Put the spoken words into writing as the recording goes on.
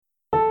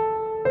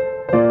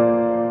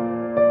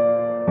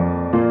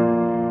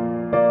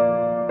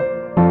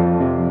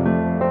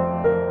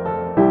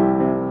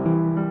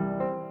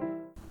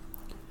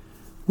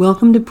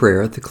Welcome to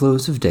prayer at the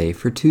close of day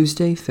for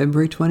Tuesday,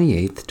 February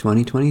 28th,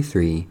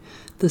 2023,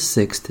 the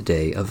 6th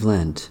day of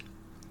Lent.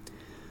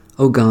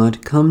 O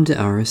God, come to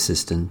our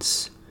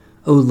assistance.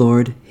 O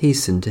Lord,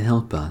 hasten to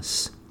help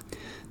us.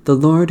 The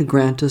Lord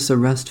grant us a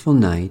restful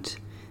night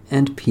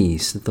and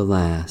peace at the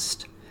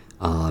last.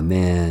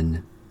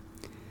 Amen.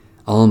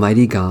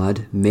 Almighty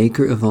God,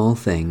 maker of all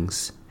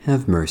things,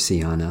 have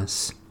mercy on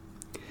us.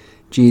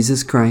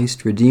 Jesus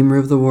Christ, Redeemer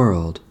of the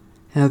world,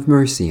 have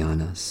mercy on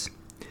us.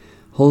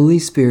 Holy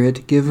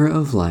Spirit, giver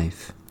of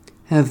life,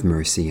 have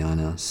mercy on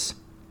us.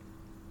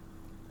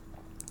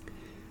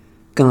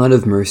 God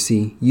of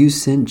mercy, you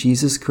sent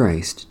Jesus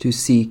Christ to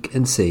seek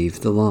and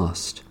save the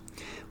lost.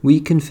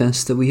 We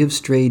confess that we have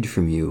strayed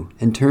from you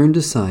and turned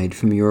aside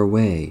from your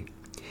way.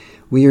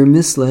 We are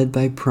misled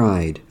by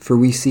pride, for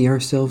we see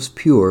ourselves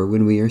pure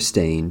when we are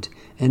stained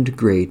and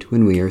great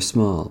when we are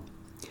small.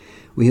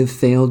 We have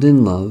failed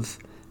in love,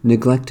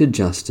 neglected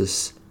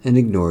justice, and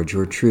ignored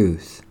your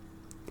truth.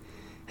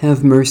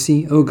 Have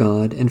mercy, O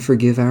God, and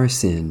forgive our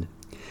sin.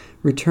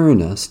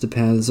 Return us to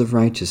paths of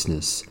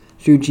righteousness,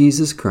 through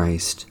Jesus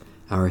Christ,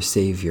 our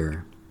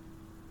Savior.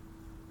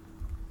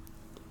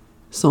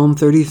 Psalm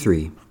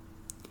 33.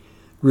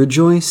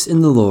 Rejoice in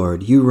the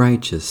Lord, you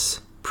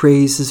righteous.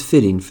 Praise is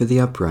fitting for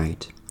the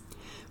upright.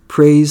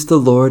 Praise the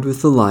Lord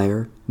with the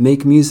lyre.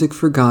 Make music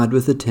for God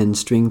with a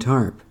 10-stringed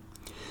harp.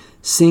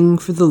 Sing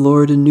for the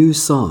Lord a new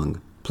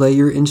song. Play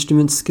your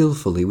instruments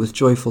skillfully with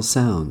joyful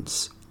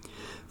sounds.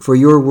 For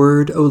your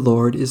word, O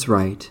Lord, is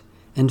right,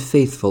 and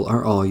faithful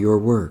are all your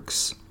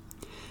works.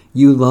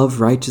 You love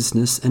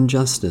righteousness and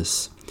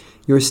justice.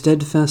 Your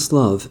steadfast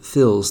love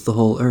fills the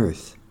whole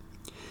earth.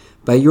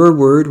 By your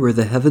word were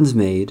the heavens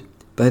made,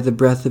 by the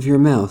breath of your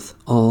mouth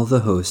all the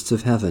hosts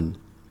of heaven.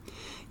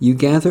 You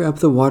gather up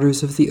the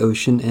waters of the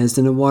ocean as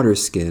in a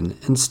waterskin,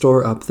 and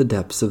store up the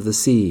depths of the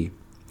sea.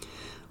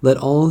 Let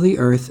all the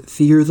earth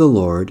fear the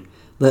Lord.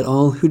 Let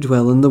all who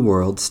dwell in the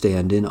world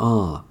stand in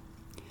awe.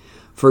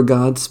 For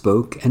God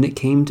spoke, and it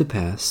came to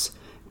pass.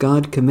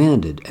 God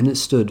commanded, and it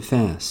stood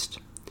fast.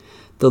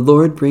 The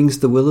Lord brings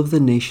the will of the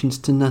nations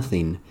to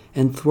nothing,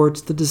 and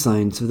thwarts the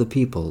designs of the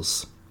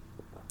peoples.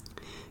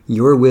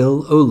 Your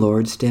will, O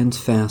Lord, stands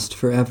fast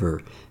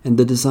forever, and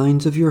the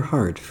designs of your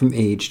heart from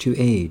age to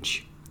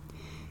age.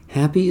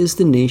 Happy is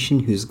the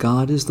nation whose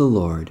God is the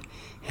Lord.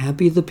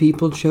 Happy the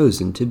people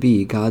chosen to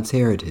be God's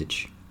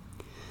heritage.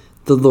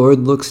 The Lord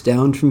looks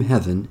down from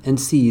heaven and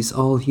sees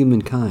all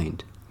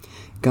humankind.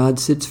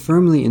 God sits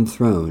firmly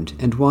enthroned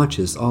and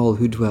watches all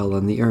who dwell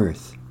on the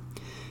earth.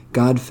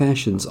 God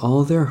fashions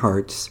all their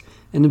hearts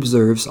and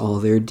observes all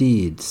their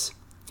deeds.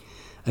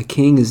 A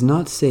king is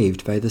not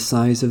saved by the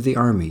size of the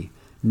army,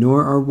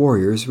 nor are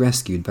warriors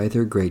rescued by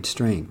their great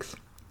strength.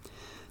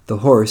 The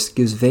horse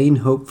gives vain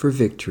hope for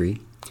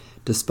victory.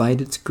 Despite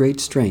its great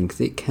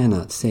strength, it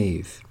cannot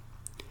save.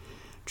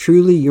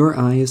 Truly your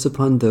eye is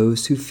upon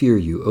those who fear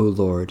you, O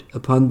Lord,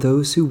 upon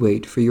those who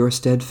wait for your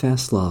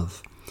steadfast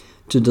love,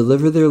 to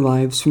deliver their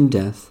lives from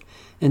death,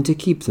 and to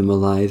keep them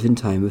alive in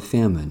time of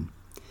famine.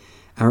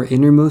 Our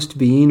innermost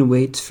being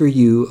waits for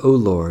you, O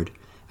Lord,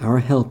 our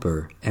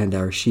helper and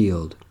our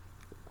shield.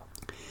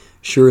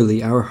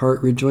 Surely our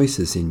heart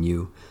rejoices in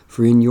you,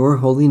 for in your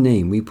holy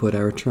name we put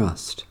our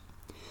trust.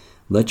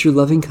 Let your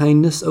loving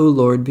kindness, O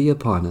Lord, be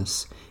upon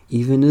us,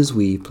 even as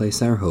we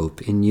place our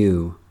hope in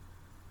you.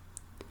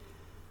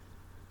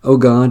 O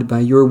God, by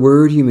your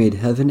word you made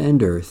heaven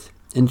and earth,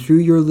 and through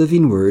your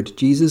living word,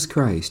 Jesus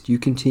Christ, you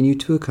continue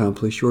to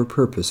accomplish your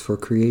purpose for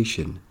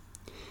creation.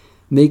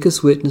 Make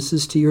us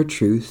witnesses to your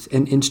truth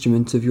and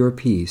instruments of your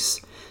peace,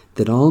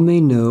 that all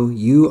may know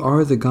you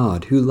are the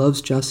God who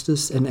loves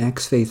justice and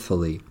acts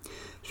faithfully,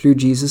 through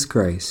Jesus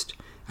Christ,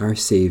 our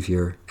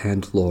Savior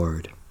and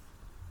Lord.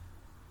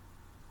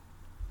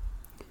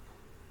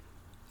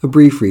 A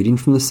brief reading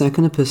from the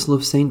second epistle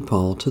of St.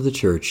 Paul to the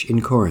church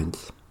in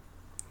Corinth.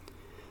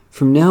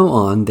 From now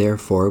on,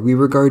 therefore, we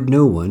regard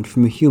no one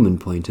from a human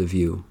point of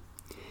view.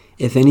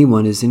 If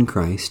anyone is in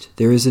Christ,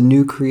 there is a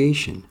new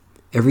creation.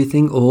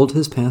 Everything old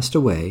has passed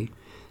away.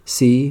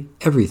 See,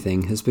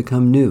 everything has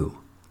become new.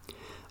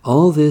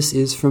 All this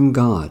is from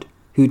God,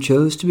 who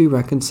chose to be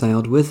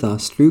reconciled with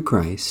us through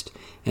Christ,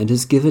 and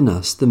has given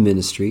us the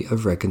ministry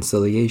of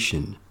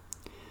reconciliation.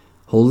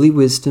 Holy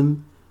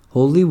wisdom,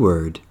 holy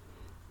word,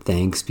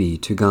 thanks be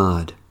to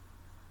God.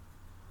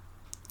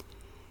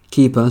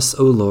 Keep us,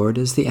 O Lord,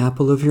 as the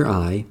apple of your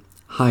eye.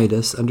 Hide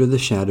us under the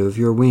shadow of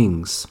your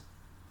wings.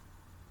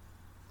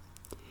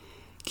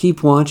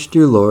 Keep watch,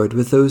 dear Lord,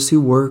 with those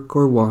who work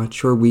or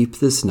watch or weep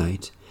this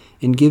night,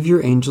 and give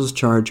your angels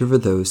charge over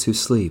those who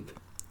sleep.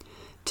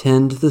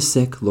 Tend the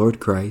sick, Lord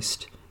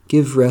Christ.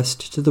 Give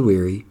rest to the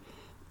weary.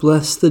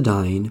 Bless the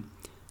dying.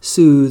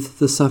 Soothe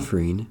the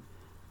suffering.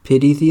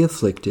 Pity the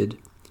afflicted.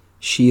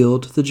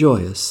 Shield the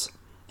joyous.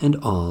 And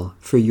all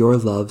for your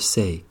love's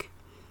sake.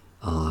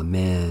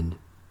 Amen.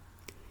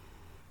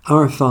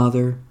 Our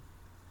Father,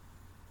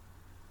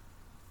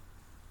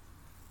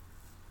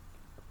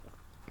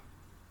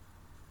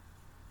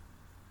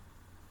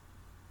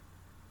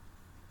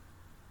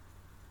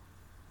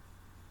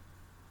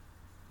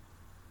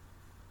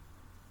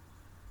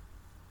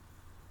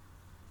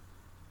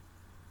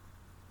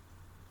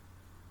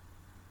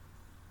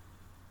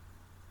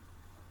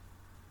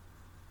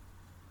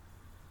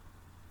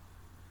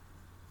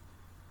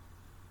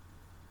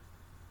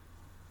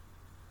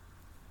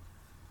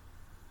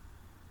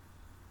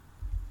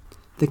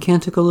 The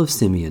Canticle of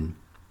Simeon.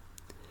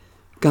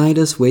 Guide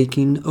us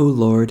waking, O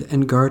Lord,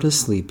 and guard us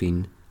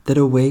sleeping, that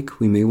awake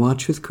we may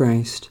watch with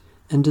Christ,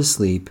 and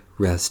asleep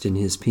rest in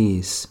his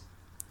peace.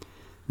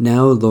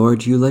 Now,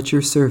 Lord, you let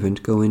your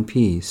servant go in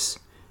peace.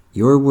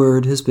 Your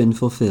word has been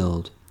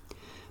fulfilled.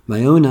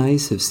 My own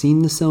eyes have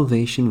seen the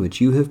salvation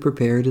which you have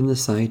prepared in the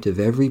sight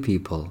of every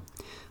people,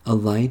 a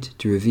light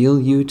to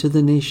reveal you to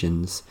the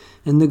nations,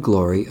 and the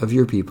glory of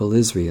your people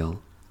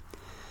Israel.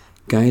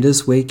 Guide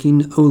us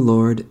waking, O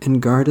Lord,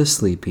 and guard us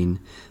sleeping,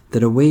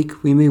 that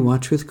awake we may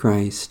watch with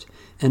Christ,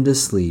 and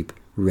asleep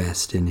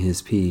rest in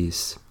his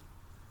peace.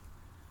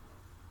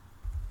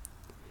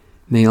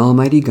 May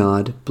Almighty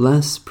God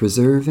bless,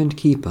 preserve, and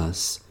keep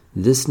us,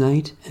 this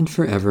night and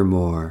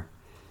forevermore.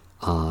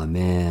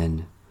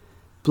 Amen.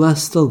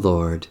 Bless the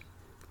Lord.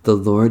 The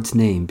Lord's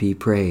name be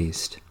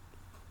praised.